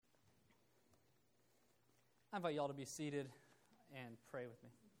I invite you all to be seated and pray with me.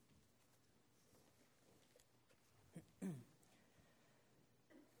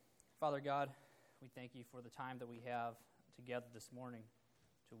 Father God, we thank you for the time that we have together this morning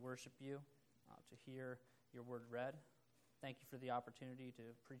to worship you, to hear your word read. Thank you for the opportunity to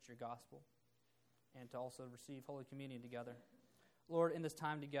preach your gospel and to also receive Holy Communion together. Lord, in this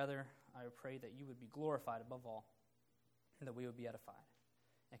time together, I pray that you would be glorified above all and that we would be edified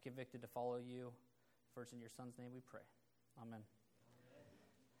and convicted to follow you. First, in your Son's name we pray. Amen.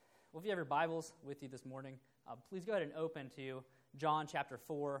 Well, if you have your Bibles with you this morning, please go ahead and open to John chapter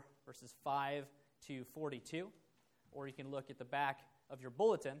 4, verses 5 to 42. Or you can look at the back of your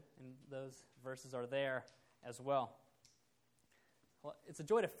bulletin, and those verses are there as well. Well, it's a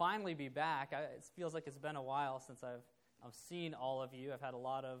joy to finally be back. It feels like it's been a while since I've seen all of you. I've had a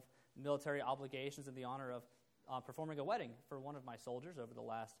lot of military obligations and the honor of performing a wedding for one of my soldiers over the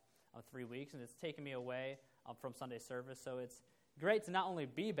last 3 weeks, and it's taken me away from Sunday service. So it's great to not only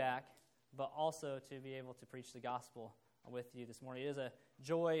be back, but also to be able to preach the gospel with you this morning. It is a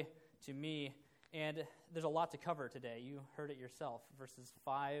joy to me, and there's a lot to cover today. You heard it yourself, verses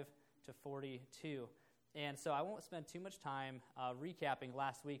 5 to 42. And so I won't spend too much time recapping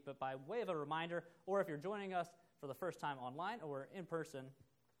last week, but by way of a reminder, or if you're joining us for the first time online or in person,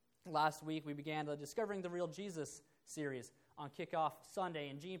 last week we began the Discovering the Real Jesus series on Kickoff Sunday,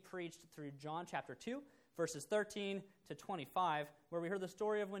 and Gene preached through John chapter 2, verses 13 to 25, where we heard the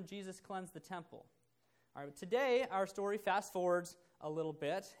story of when Jesus cleansed the temple. All right, today our story fast forwards a little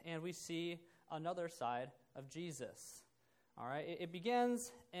bit, and we see another side of Jesus. All right, it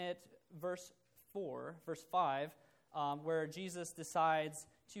begins at verse 5, where Jesus decides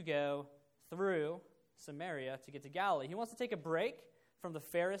to go through Samaria to get to Galilee. He wants to take a break from the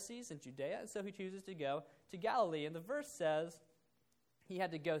Pharisees in Judea, and so he chooses to go to Galilee. And the verse says he had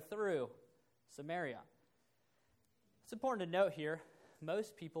to go through Samaria. It's important to note here,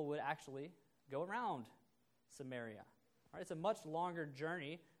 most people would actually go around Samaria. All right, it's a much longer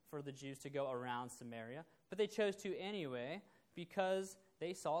journey for the Jews to go around Samaria, but they chose to anyway because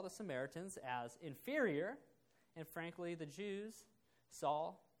they saw the Samaritans as inferior, and frankly, the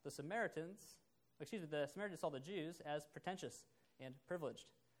Samaritans saw the Jews as pretentious and privileged.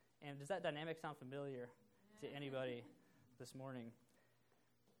 And does that dynamic sound familiar to anybody this morning?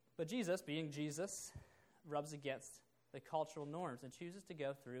 But Jesus, being Jesus, rubs against the cultural norms and chooses to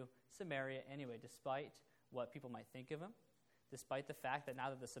go through Samaria anyway, despite what people might think of him, despite the fact that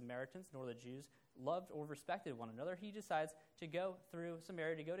neither the Samaritans nor the Jews loved or respected one another. He decides to go through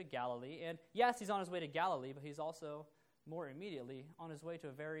Samaria to go to Galilee. And yes, he's on his way to Galilee, but he's also more immediately on his way to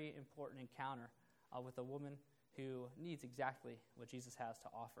a very important encounter with a woman who needs exactly what Jesus has to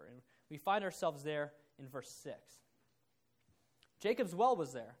offer. And we find ourselves there in verse 6. Jacob's well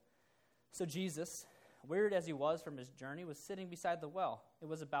was there. So Jesus, wearied as he was from his journey, was sitting beside the well. It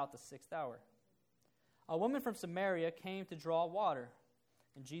was about the 6th hour. A woman from Samaria came to draw water,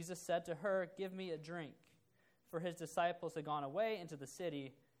 and Jesus said to her, "Give me a drink," for his disciples had gone away into the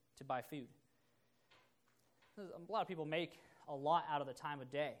city to buy food. A lot of people make a lot out of the time of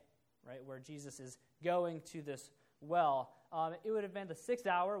day, right, where Jesus is going to this well. It would have been the 6th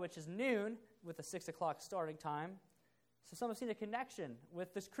hour, which is noon, with a 6 o'clock starting time. So some have seen a connection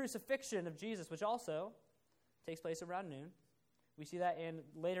with this crucifixion of Jesus, which also takes place around noon. We see that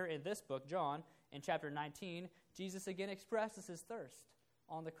later in this book, John, in chapter 19, Jesus again expresses his thirst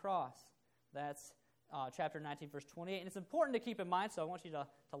on the cross. That's chapter 19, verse 28. And it's important to keep in mind, so I want you to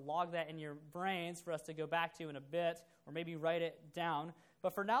log that in your brains for us to go back to in a bit, or maybe write it down.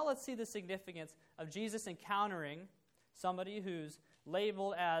 But for now, let's see the significance of Jesus encountering somebody who's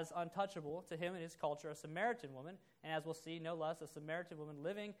labeled as untouchable to him and his culture, a Samaritan woman, and as we'll see, no less, a Samaritan woman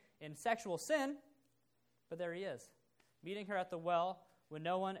living in sexual sin. But there he is, meeting her at the well when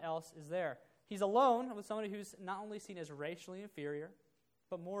no one else is there. He's alone with somebody who's not only seen as racially inferior,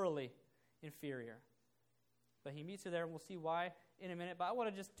 but morally inferior. But he meets her there, and we'll see why in a minute. But I want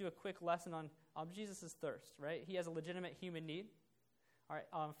to just do a quick lesson on Jesus' thirst, right? He has a legitimate human need. All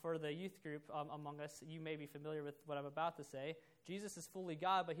right, for the youth group among us, you may be familiar with what I'm about to say. Jesus is fully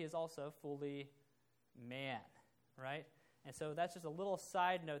God, but he is also fully man, right? And so that's just a little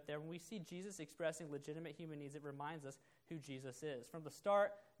side note there. When we see Jesus expressing legitimate human needs, it reminds us who Jesus is. From the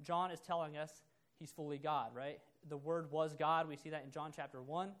start, John is telling us he's fully God, right? The Word was God. We see that in John chapter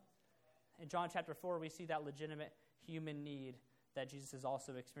 1. In John chapter 4, we see that legitimate human need that Jesus is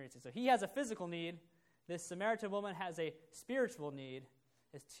also experiencing. So he has a physical need. This Samaritan woman has a spiritual need.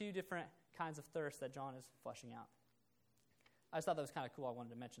 It's two different kinds of thirst that John is fleshing out. I just thought that was kind of cool. I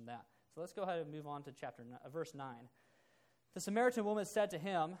wanted to mention that. So let's go ahead and move on to verse 9. The Samaritan woman said to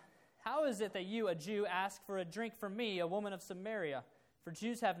him, how is it that you, a Jew, ask for a drink from me, a woman of Samaria? For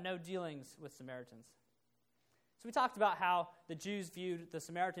Jews have no dealings with Samaritans. So we talked about how the Jews viewed the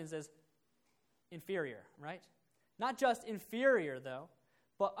Samaritans as inferior, right? Not just inferior, though,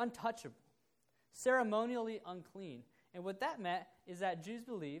 but untouchable, ceremonially unclean. And what that meant is that Jews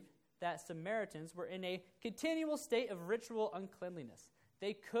believed that Samaritans were in a continual state of ritual uncleanliness.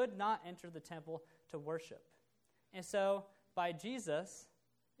 They could not enter the temple to worship. And so, by Jesus,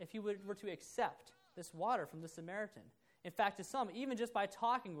 if he were to accept this water from the Samaritan, in fact, to some, even just by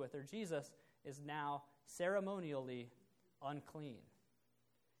talking with her, Jesus is now ceremonially unclean.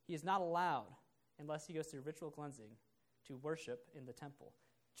 He is not allowed, unless he goes through ritual cleansing, to worship in the temple,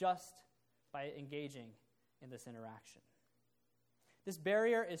 just by engaging in this interaction. This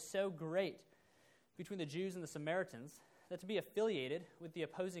barrier is so great between the Jews and the Samaritans that to be affiliated with the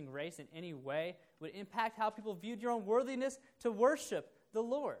opposing race in any way would impact how people viewed your own worthiness to worship the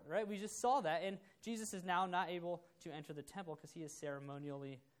Lord, right? We just saw that, and Jesus is now not able to enter the temple because he is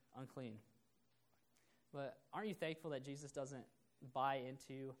ceremonially unclean. But aren't you thankful that Jesus doesn't buy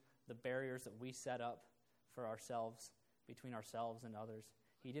into the barriers that we set up for ourselves, between ourselves and others?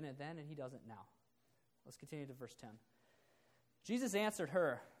 He didn't then, and he doesn't now. Let's continue to verse 10. Jesus answered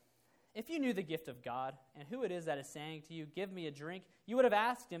her, "If you knew the gift of God and who it is that is saying to you, 'Give me a drink,' you would have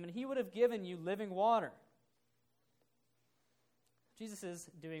asked him, and he would have given you living water." Jesus is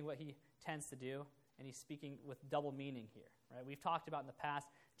doing what he tends to do, and he's speaking with double meaning here, right? We've talked about in the past,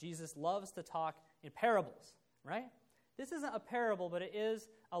 Jesus loves to talk in parables, right? This isn't a parable, but it is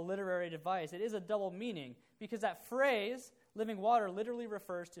a literary device. It is a double meaning, because that phrase, living water, literally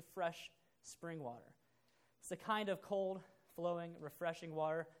refers to fresh spring water. It's the kind of cold, flowing, refreshing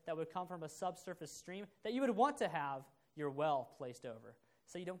water that would come from a subsurface stream that you would want to have your well placed over.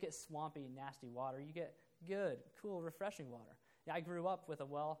 So you don't get swampy, nasty water. You get good, cool, refreshing water. Yeah, I grew up with a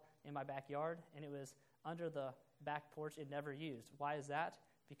well in my backyard, and it was under the back porch. It never used. Why is that?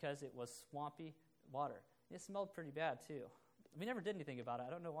 Because it was swampy water. It smelled pretty bad, too. We never did anything about it. I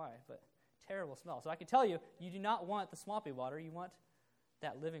don't know why, but terrible smell. So I can tell you, you do not want the swampy water. You want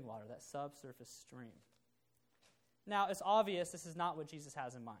that living water, that subsurface stream. Now, it's obvious this is not what Jesus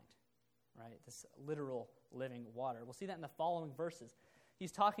has in mind, right? This literal living water. We'll see that in the following verses.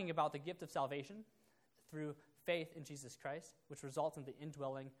 He's talking about the gift of salvation through faith in Jesus Christ, which results in the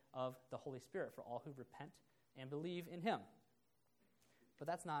indwelling of the Holy Spirit for all who repent and believe in him. But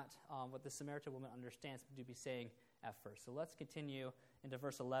that's not what the Samaritan woman understands to be saying at first. So let's continue into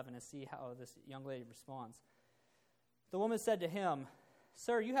verse 11 and see how this young lady responds. The woman said to him,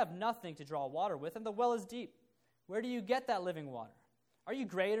 "Sir, you have nothing to draw water with, and the well is deep. Where do you get that living water? Are you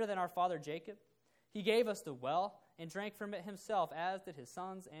greater than our father Jacob? He gave us the well and drank from it himself, as did his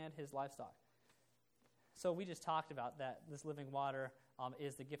sons and his livestock." So we just talked about that this living water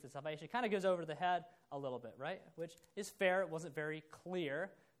is the gift of salvation. It kind of goes over the head a little bit, right? Which is fair. It wasn't very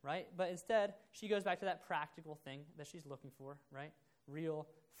clear, right? But instead, she goes back to that practical thing that she's looking for, right? Real,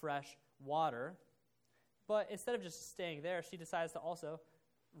 fresh water. But instead of just staying there, she decides to also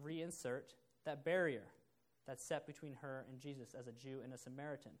reinsert that barrier that's set between her and Jesus as a Jew and a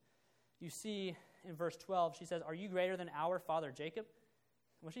Samaritan. You see in verse 12, she says, "Are you greater than our father Jacob?"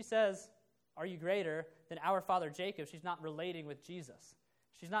 When she says, "Are you greater than our father Jacob?" she's not relating with Jesus.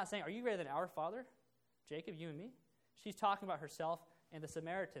 She's not saying, "Are you greater than our father Jacob, you and me?" She's talking about herself and the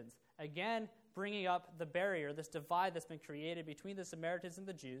Samaritans. Again, bringing up the barrier, this divide that's been created between the Samaritans and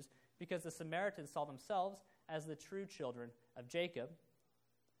the Jews, because the Samaritans saw themselves as the true children of Jacob,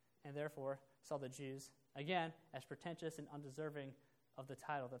 and therefore saw the Jews, again, as pretentious and undeserving of the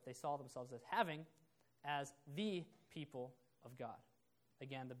title that they saw themselves as having as the people of God.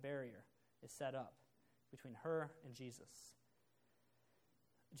 Again, the barrier is set up between her and Jesus.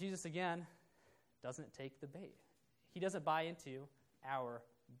 Jesus, again, doesn't take the bait. He doesn't buy into our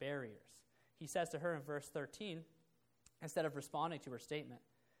barriers. He says to her in verse 13, instead of responding to her statement,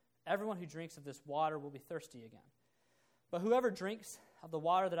 "Everyone who drinks of this water will be thirsty again. But whoever drinks of the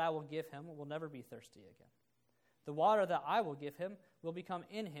water that I will give him will never be thirsty again. The water that I will give him will become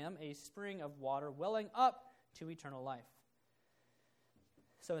in him a spring of water welling up to eternal life."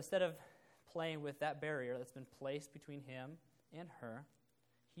 So instead of playing with that barrier that's been placed between him and her,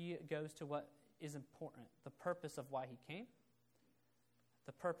 he goes to what is important, the purpose of why he came,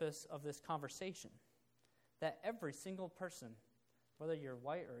 the purpose of this conversation, that every single person, whether you're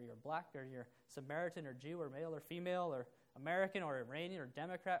white or you're black or you're Samaritan or Jew or male or female or American or Iranian or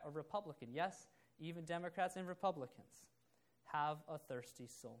Democrat or Republican, yes, even Democrats and Republicans, have a thirsty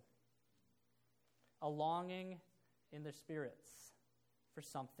soul, a longing in their spirits for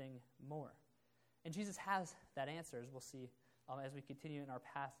something more. And Jesus has that answer, as we'll see as we continue in our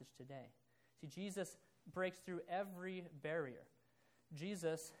passage today. See, Jesus breaks through every barrier.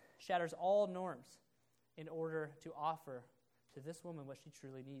 Jesus shatters all norms in order to offer to this woman what she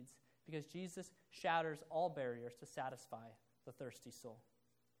truly needs, because Jesus shatters all barriers to satisfy the thirsty soul.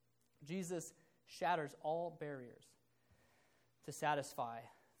 Jesus shatters all barriers to satisfy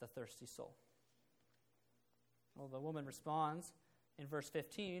the thirsty soul. Well, the woman responds in verse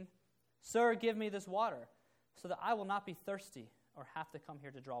 15, "Sir, give me this water, so that I will not be thirsty or have to come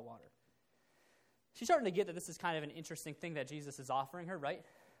here to draw water." She's starting to get that this is kind of an interesting thing that Jesus is offering her, right?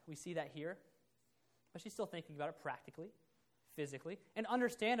 We see that here. But she's still thinking about it practically, physically, and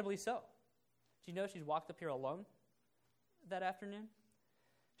understandably so. Do you know she's walked up here alone that afternoon?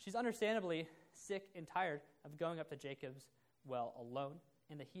 She's understandably sick and tired of going up to Jacob's well alone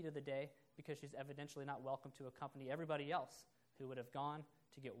in the heat of the day, because she's evidently not welcome to accompany everybody else who would have gone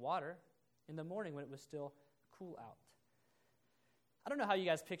to get water in the morning when it was still cool out. I don't know how you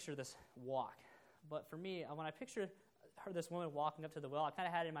guys picture this walk, but for me, when I picture this woman walking up to the well, I kind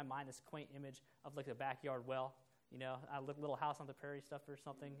of had in my mind this quaint image of like a backyard well, a little house on the prairie stuff or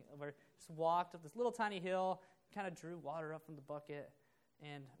something, where just walked up this little tiny hill, kind of drew water up from the bucket,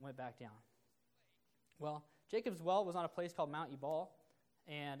 and went back down. Well, Jacob's well was on a place called Mount Ebal,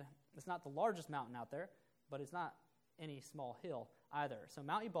 and it's not the largest mountain out there, but it's not any small hill either. So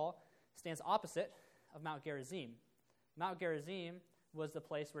Mount Ebal stands opposite of Mount Gerizim. Mount Gerizim was the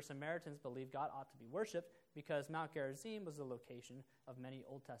place where Samaritans believed God ought to be worshipped, because Mount Gerizim was the location of many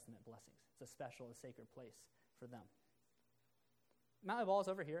Old Testament blessings. It's a special and sacred place for them. Mount Ebal is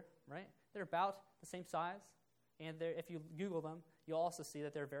over here, right? They're about the same size, and if you Google them, you'll also see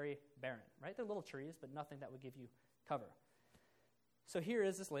that they're very barren, right? They're little trees, but nothing that would give you cover. So here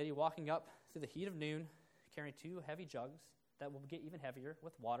is this lady walking up through the heat of noon, carrying 2 heavy jugs that will get even heavier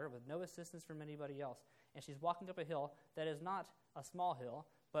with water, with no assistance from anybody else. And she's walking up a hill that is not a small hill,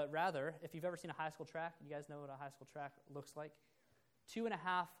 but rather, if you've ever seen a high school track, you guys know what a high school track looks like?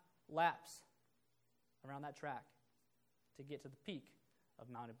 2.5 laps around that track to get to the peak of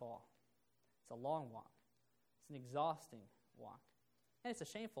Mount Ebal. It's a long walk. It's an exhausting walk. And it's a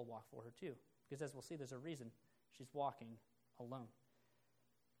shameful walk for her too, because as we'll see, there's a reason she's walking alone.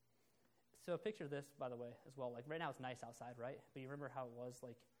 So picture this, by the way, as well. Like right now it's nice outside, right? But you remember how it was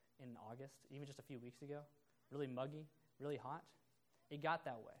like in August, even just a few weeks ago? Really muggy, really hot. It got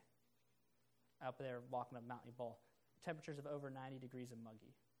that way up there walking up Mount Ebal. Temperatures of over 90 degrees and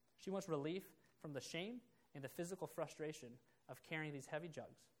muggy. She wants relief from the shame and the physical frustration of carrying these heavy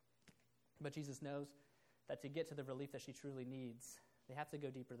jugs. But Jesus knows that to get to the relief that she truly needs, they have to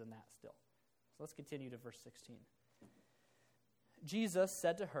go deeper than that still. So let's continue to verse 16. Jesus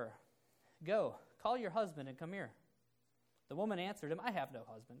said to her, "Go, call your husband and come here." The woman answered him, "I have no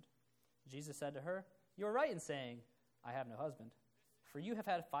husband." Jesus said to her, "You are right in saying, 'I have no husband.' For you have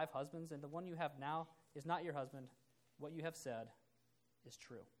had 5 husbands, and the one you have now is not your husband. What you have said is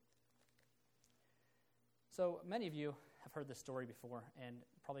true." So many of you have heard this story before and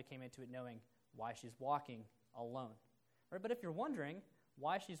probably came into it knowing why she's walking alone. Right? But if you're wondering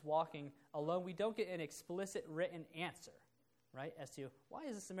why she's walking alone, we don't get an explicit written answer, right, as to why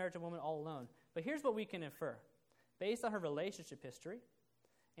is the Samaritan woman all alone. But here's what we can infer. Based on her relationship history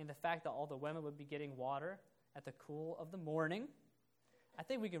and the fact that all the women would be getting water at the cool of the morning, I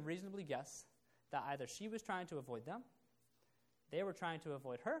think we can reasonably guess that either she was trying to avoid them, they were trying to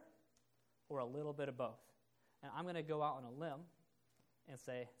avoid her, or a little bit of both. And I'm going to go out on a limb and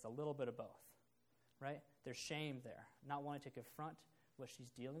say it's a little bit of both, right? There's shame there, not wanting to confront what she's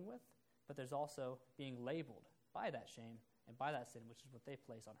dealing with, but there's also being labeled by that shame and by that sin, which is what they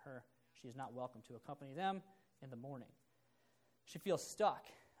place on her. She is not welcome to accompany them in the morning. She feels stuck,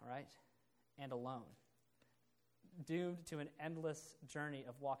 right, and alone, doomed to an endless journey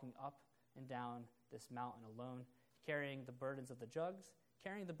of walking up and down this mountain alone, carrying the burdens of the jugs,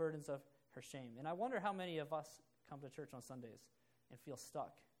 carrying the burdens of her shame. And I wonder how many of us come to church on Sundays and feel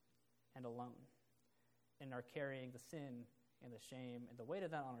stuck and alone and are carrying the sin and the shame and the weight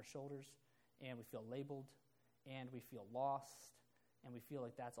of that on our shoulders, and we feel labeled, and we feel lost, and we feel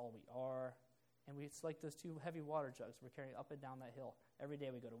like that's all we are. And it's like those 2 heavy water jugs we're carrying up and down that hill. Every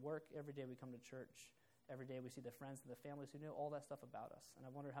day we go to work, every day we come to church, every day we see the friends and the families who know all that stuff about us. And I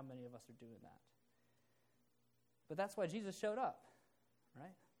wonder how many of us are doing that. But that's why Jesus showed up,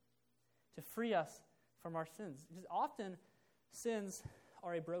 right? To free us from our sins. Because often sins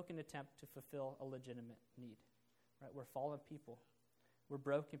are a broken attempt to fulfill a legitimate need, right? We're fallen people. We're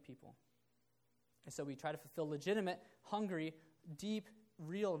broken people. And so we try to fulfill legitimate, hungry, deep,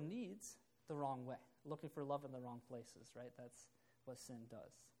 real needs the wrong way, looking for love in the wrong places, right? That's what sin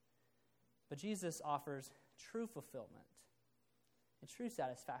does. But Jesus offers true fulfillment and true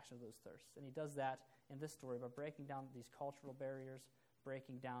satisfaction of those thirsts. And he does that in this story by breaking down these cultural barriers,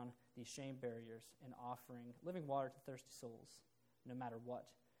 breaking down these shame barriers, and offering living water to thirsty souls, no matter what.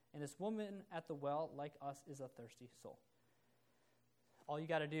 And this woman at the well, like us, is a thirsty soul. All you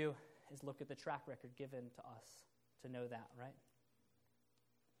got to do is look at the track record given to us to know that, right?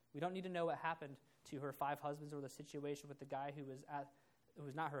 We don't need to know what happened to her 5 husbands or the situation with the guy who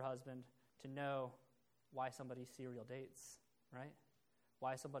was not her husband to know why somebody serial dates, right?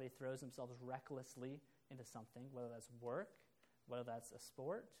 Why somebody throws themselves recklessly into something, whether that's work, whether that's a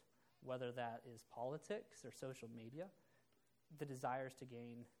sport, whether that is politics or social media. The desires to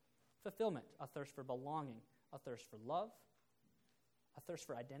gain fulfillment, a thirst for belonging, a thirst for love, a thirst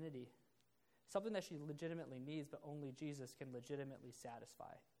for identity, something that she legitimately needs, but only Jesus can legitimately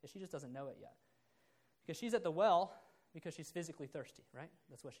satisfy. And she just doesn't know it yet. Because she's at the well because she's physically thirsty, right?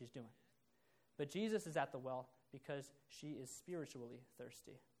 That's what she's doing. But Jesus is at the well because she is spiritually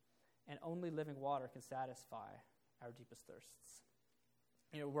thirsty. And only living water can satisfy our deepest thirsts.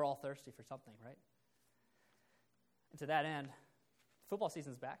 We're all thirsty for something, right? And to that end, football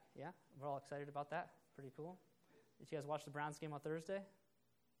season's back, yeah? We're all excited about that. Pretty cool. Did you guys watch the Browns game on Thursday?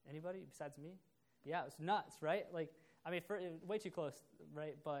 Anybody besides me? Yeah, it was nuts, right? Way too close,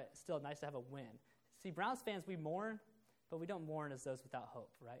 right? But still nice to have a win. See, Browns fans, we mourn, but we don't mourn as those without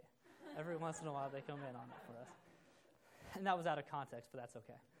hope, right? Every once in a while, they come in on it for us. And that was out of context, but that's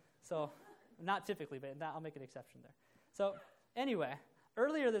okay. So, not typically, but I'll make an exception there. So, anyway,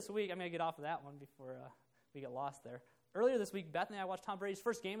 earlier this week, I'm going to get off of that one before we get lost there. Earlier this week, Bethany and I watched Tom Brady's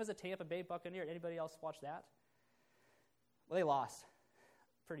first game as a Tampa Bay Buccaneer. Anybody else watch that? Well, they lost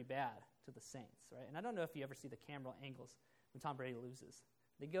pretty bad to the Saints, right? And I don't know if you ever see the camera angles when Tom Brady loses.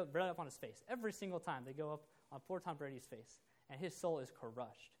 They go right up on his face. Every single time they go up on poor Tom Brady's face, and his soul is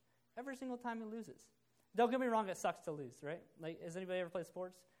crushed. Every single time he loses. Don't get me wrong, it sucks to lose, right? Has anybody ever played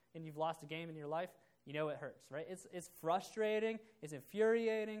sports and you've lost a game in your life? You know it hurts, right? It's frustrating, it's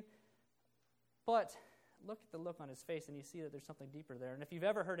infuriating, but look at the look on his face and you see that there's something deeper there. And if you've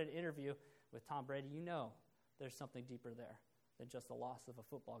ever heard an interview with Tom Brady, you know there's something deeper there than just the loss of a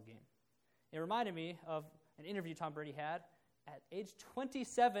football game. It reminded me of an interview Tom Brady had at age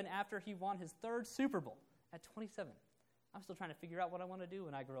 27 after he won his 3rd Super Bowl. At 27. I'm still trying to figure out what I want to do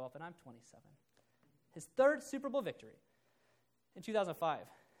when I grow up, and I'm 27. His 3rd Super Bowl victory. In 2005,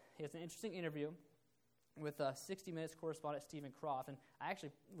 he has an interesting interview with 60 Minutes correspondent Stephen Croft, and I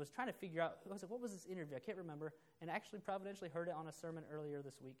actually was trying to figure out, what was this interview? I can't remember, and I actually providentially heard it on a sermon earlier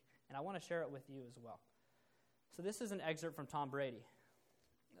this week, and I want to share it with you as well. So this is an excerpt from Tom Brady.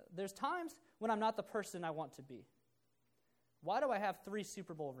 There's times when I'm not the person I want to be. Why do I have 3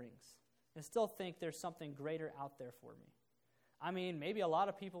 Super Bowl rings and still think there's something greater out there for me? I mean, maybe a lot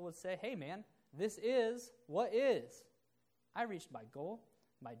of people would say, hey man, this is what is. I reached my goal,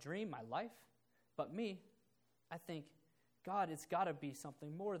 my dream, my life. But me, I think, God, it's got to be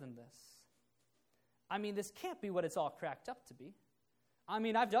something more than this. I mean, this can't be what it's all cracked up to be. I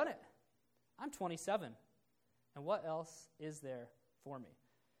mean, I've done it. I'm 27. And what else is there for me?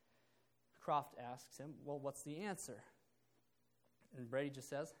 Croft asks him, well, what's the answer? And Brady just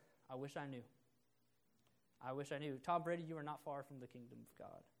says, I wish I knew. I wish I knew. Tom Brady, you are not far from the kingdom of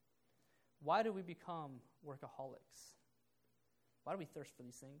God. Why do we become workaholics? Why do we thirst for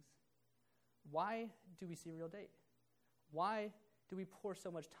these things? Why do we serial date? Why do we pour so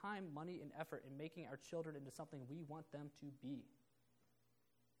much time, money, and effort in making our children into something we want them to be?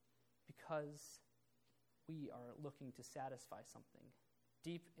 Because we are looking to satisfy something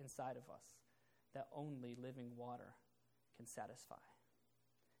deep inside of us that only living water can satisfy.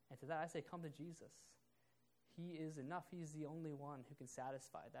 And to that I say, come to Jesus. He is enough. He's the only one who can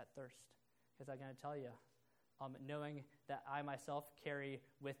satisfy that thirst. Because I'm going to tell you, knowing that I myself carry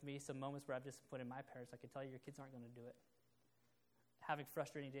with me some moments where I've disappointed my parents, I can tell you your kids aren't going to do it. Having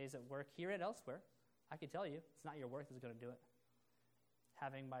frustrating days at work here and elsewhere, I can tell you it's not your work that's going to do it.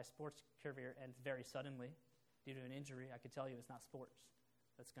 Having my sports career end very suddenly due to an injury, I can tell you it's not sports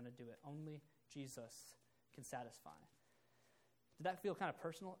that's going to do it. Only Jesus can satisfy. Did that feel kind of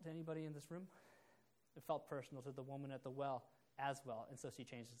personal to anybody in this room? It felt personal to the woman at the well as well, and so she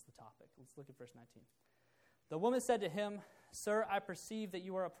changes the topic. Let's look at verse 19. The woman said to him, Sir, I perceive that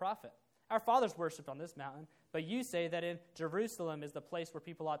you are a prophet. Our fathers worshipped on this mountain, but you say that in Jerusalem is the place where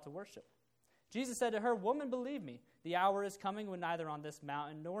people ought to worship. Jesus said to her, Woman, believe me, the hour is coming when neither on this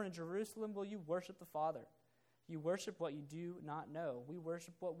mountain nor in Jerusalem will you worship the Father. You worship what you do not know. We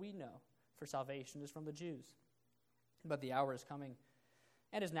worship what we know, for salvation is from the Jews. But the hour is coming,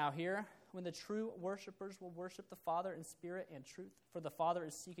 and is now here, when the true worshipers will worship the Father in spirit and truth, for the Father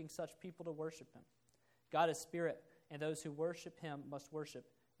is seeking such people to worship him. God is spirit, and those who worship him must worship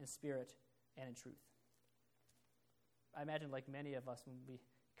in spirit and in truth. I imagine like many of us when we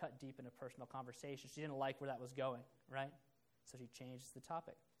cut deep into personal conversation, she didn't like where that was going, right? So she changes the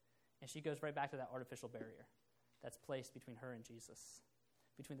topic. And she goes right back to that artificial barrier that's placed between her and Jesus,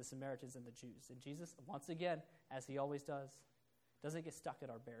 between the Samaritans and the Jews. And Jesus, once again, as he always does, doesn't get stuck at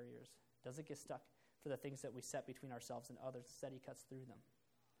our barriers, doesn't get stuck for the things that we set between ourselves and others. Instead, he cuts through them.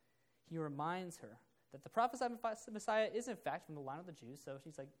 He reminds her that the prophesied Messiah is, in fact, from the line of the Jews. So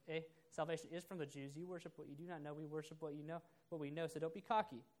she's like, hey, salvation is from the Jews. You worship what you do not know. We worship what we know, so don't be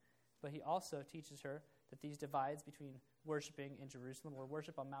cocky. But he also teaches her that these divides between worshiping in Jerusalem or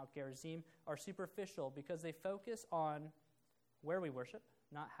worship on Mount Gerizim are superficial because they focus on where we worship,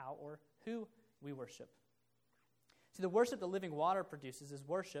 not how or who we worship. See, the worship the living water produces is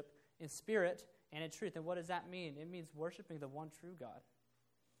worship in spirit and in truth. And what does that mean? It means worshiping the one true God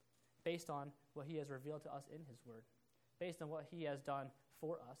based on what he has revealed to us in his word, based on what he has done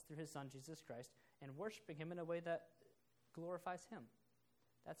for us through his son, Jesus Christ, and worshiping him in a way that glorifies him.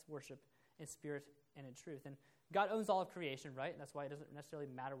 That's worship in spirit and in truth. And God owns all of creation, right? And that's why it doesn't necessarily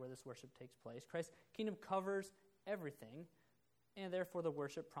matter where this worship takes place. Christ's kingdom covers everything, and therefore the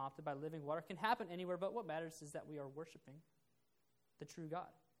worship prompted by living water can happen anywhere, but what matters is that we are worshiping the true God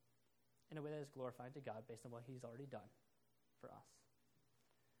in a way that is glorifying to God based on what he's already done for us.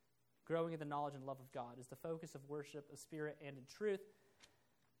 Growing in the knowledge and love of God is the focus of worship of spirit and in truth,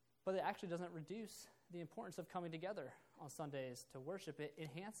 but it actually doesn't reduce the importance of coming together on Sundays to worship. It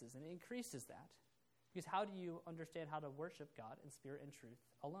enhances and it increases that. Because how do you understand how to worship God in spirit and truth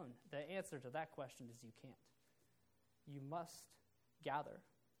alone? The answer to that question is you can't. You must gather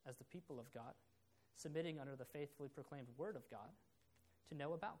as the people of God, submitting under the faithfully proclaimed word of God to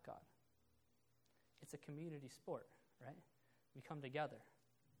know about God. It's a community sport, right? We come together.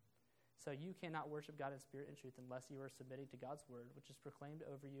 So you cannot worship God in spirit and truth unless you are submitting to God's word, which is proclaimed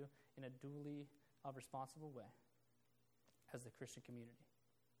over you in a duly responsible way as the Christian community.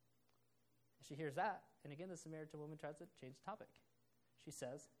 And she hears that, and again the Samaritan woman tries to change the topic. She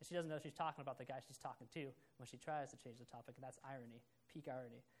says, and she doesn't know she's talking about the guy she's talking to when she tries to change the topic, and that's irony, peak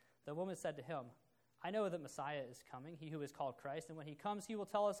irony. The woman said to him, I know that Messiah is coming, he who is called Christ, and when he comes he will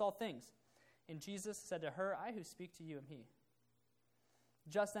tell us all things. And Jesus said to her, I who speak to you am he.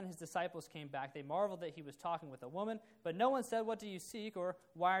 Just then his disciples came back. They marveled that he was talking with a woman, but no one said, what do you seek, or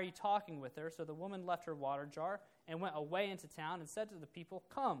why are you talking with her? So the woman left her water jar and went away into town and said to the people,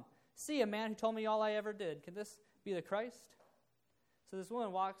 come, see a man who told me all I ever did. Can this be the Christ? So this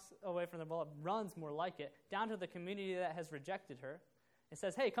woman walks away from the well, runs more like it, down to the community that has rejected her, and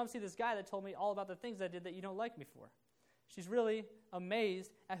says, hey, come see this guy that told me all about the things I did that you don't like me for. She's really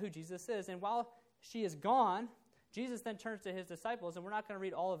amazed at who Jesus is. And while she is gone, Jesus then turns to his disciples, and we're not going to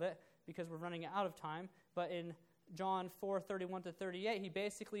read all of it because we're running out of time, but in John 4:31-38, he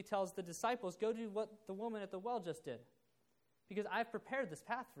basically tells the disciples, go do what the woman at the well just did, because I've prepared this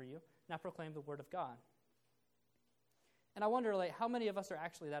path for you, now proclaim the word of God. And I wonder, how many of us are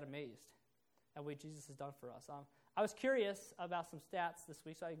actually that amazed at what Jesus has done for us? I was curious about some stats this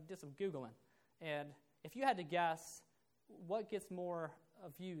week, so I did some Googling. And if you had to guess, what gets more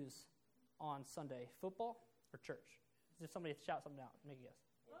views on Sunday, football or church? Just somebody shout something out. Make a guess.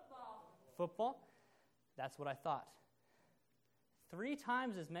 Football? That's what I thought. 3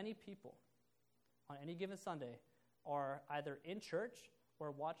 times as many people on any given Sunday are either in church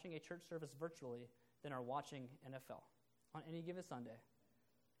or watching a church service virtually than are watching NFL on any given Sunday.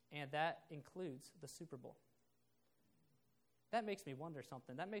 And that includes the Super Bowl. That makes me wonder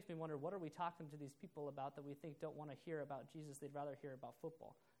something. That makes me wonder, what are we talking to these people about that we think don't want to hear about Jesus? They'd rather hear about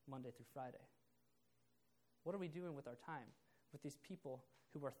football Monday through Friday. What are we doing with our time with these people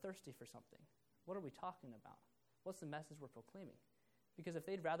who are thirsty for something? What are we talking about? What's the message we're proclaiming? Because if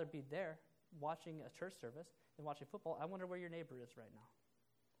they'd rather be there watching a church service than watching football, I wonder where your neighbor is right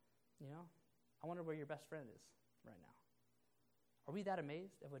now. I wonder where your best friend is right now. Are we that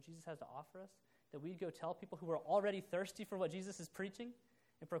amazed at what Jesus has to offer us that we'd go tell people who are already thirsty for what Jesus is preaching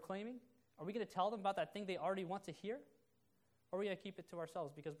and proclaiming? Are we going to tell them about that thing they already want to hear? Or are we going to keep it to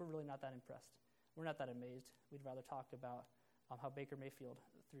ourselves because we're really not that impressed? We're not that amazed. We'd rather talk about how Baker Mayfield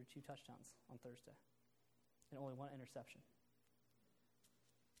threw 2 touchdowns on Thursday and only 1 interception.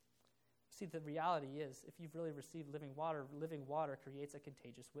 See, the reality is, if you've really received living water creates a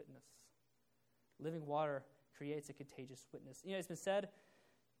contagious witness. Living water creates a contagious witness. It's been said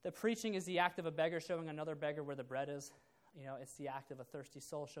that preaching is the act of a beggar showing another beggar where the bread is. It's the act of a thirsty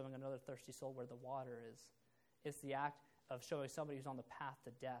soul showing another thirsty soul where the water is. It's the act of showing somebody who's on the path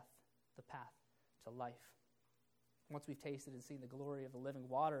to death, the path to life. Once we've tasted and seen the glory of the living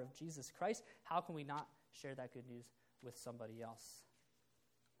water of Jesus Christ, how can we not share that good news with somebody else.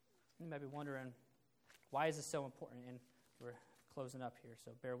 You might be wondering, why is this so important? And we're closing up here,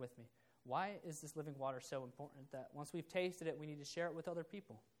 so bear with me. Why is this living water so important that once we've tasted it, we need to share it with other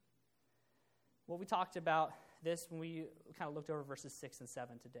people? Well, we talked about this when we kind of looked over verses 6 and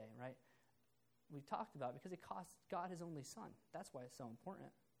 7 today, right? We talked about it because it cost God his only son. That's why it's so important.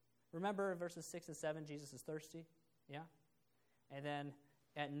 Remember verses 6 and 7, Jesus is thirsty, yeah? And then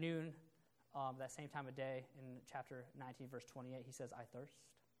at noon, that same time of day, in chapter 19, verse 28, he says, I thirst.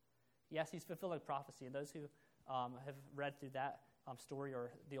 Yes, he's fulfilling prophecy, and those who have read through that story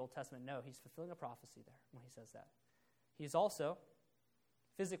or the Old Testament know he's fulfilling a prophecy there when he says that. He's also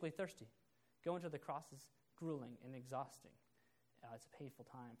physically thirsty. Going to the cross is grueling and exhausting. It's a painful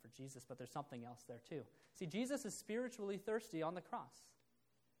time for Jesus, but there's something else there too. See, Jesus is spiritually thirsty on the cross.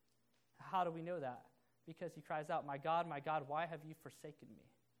 How do we know that? Because he cries out, my God, why have you forsaken me?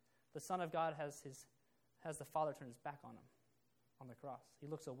 The Son of God has the Father turn his back on him on the cross. He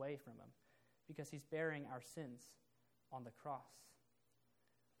looks away from him because he's bearing our sins on the cross.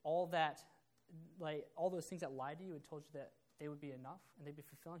 All those things that lied to you and told you that they would be enough and they'd be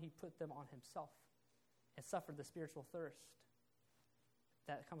fulfilling, he put them on himself and suffered the spiritual thirst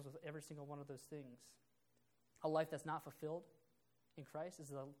that comes with every single one of those things. A life that's not fulfilled in Christ is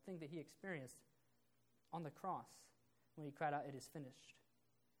the thing that he experienced on the cross when he cried out, it is finished.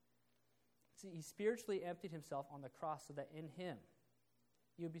 See, he spiritually emptied himself on the cross so that in him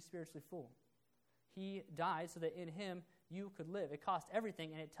you would be spiritually full. He died so that in him you could live. It cost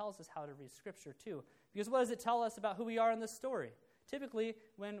everything, and it tells us how to read Scripture too. Because what does it tell us about who we are in this story? Typically,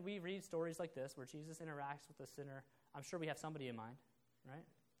 when we read stories like this, where Jesus interacts with the sinner, I'm sure we have somebody in mind, right?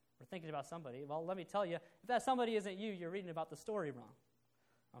 We're thinking about somebody. Well, let me tell you, if that somebody isn't you, you're reading about the story wrong.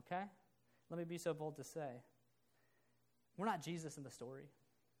 Okay? Let me be so bold to say, we're not Jesus in the story.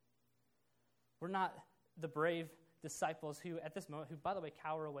 We're not the brave disciples who, at this moment, who, by the way,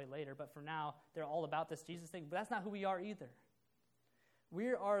 cower away later, but for now, they're all about this Jesus thing. But that's not who we are either.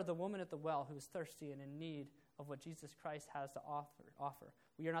 We are the woman at the well who is thirsty and in need of what Jesus Christ has to offer.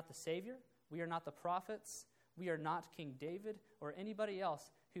 We are not the Savior. We are not the prophets. We are not King David or anybody else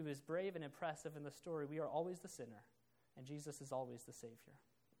who is brave and impressive in the story. We are always the sinner, and Jesus is always the Savior.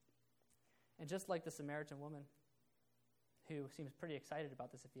 And just like the Samaritan woman, who seems pretty excited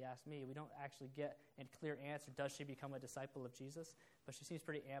about this if you ask me, we don't actually get a clear answer, does she become a disciple of Jesus? But she seems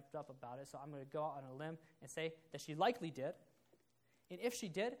pretty amped up about it, so I'm going to go out on a limb and say that she likely did. And if she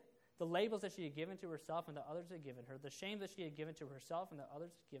did, the labels that she had given to herself and the others had given her, the shame that she had given to herself and the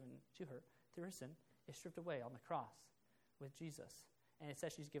others had given to her through her sin, is stripped away on the cross with Jesus. And it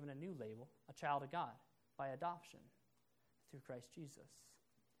says she's given a new label, a child of God, by adoption through Christ Jesus.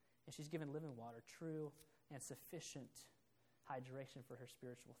 And she's given living water, true and sufficient hydration for her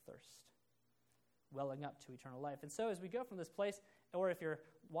spiritual thirst, welling up to eternal life. And so as we go from this place, or if you're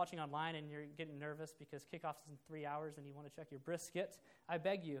watching online and you're getting nervous because kickoff is in 3 hours and you want to check your brisket, I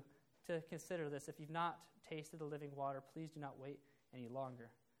beg you to consider this. If you've not tasted the living water, please do not wait any longer.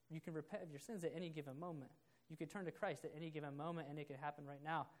 You can repent of your sins at any given moment. You can turn to Christ at any given moment, and it can happen right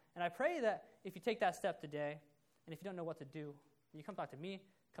now. And I pray that if you take that step today, and if you don't know what to do, you come talk to me,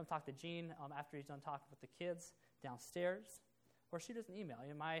 come talk to Gene after he's done talking with the kids downstairs, or shoot us an email.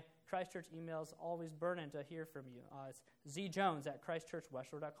 My Christchurch email is always burning to hear from you. It's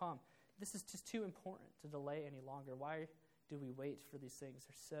zjones@christchurchwestshore.com. This is just too important to delay any longer. Why do we wait for these things?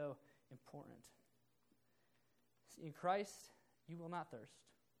 They're so important. See, in Christ, you will not thirst,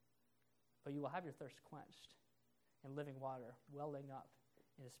 but you will have your thirst quenched in living water welling up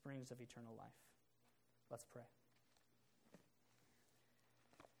in the springs of eternal life. Let's pray.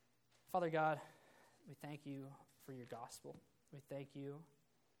 Father God, we thank you for your gospel. We thank you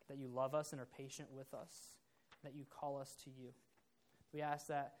that you love us and are patient with us, that you call us to you. We ask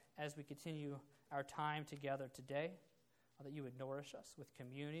that as we continue our time together today, that you would nourish us with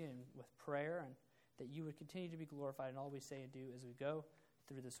communion and with prayer, and that you would continue to be glorified in all we say and do as we go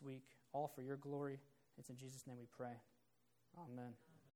through this week, all for your glory. It's in Jesus' name we pray. Amen.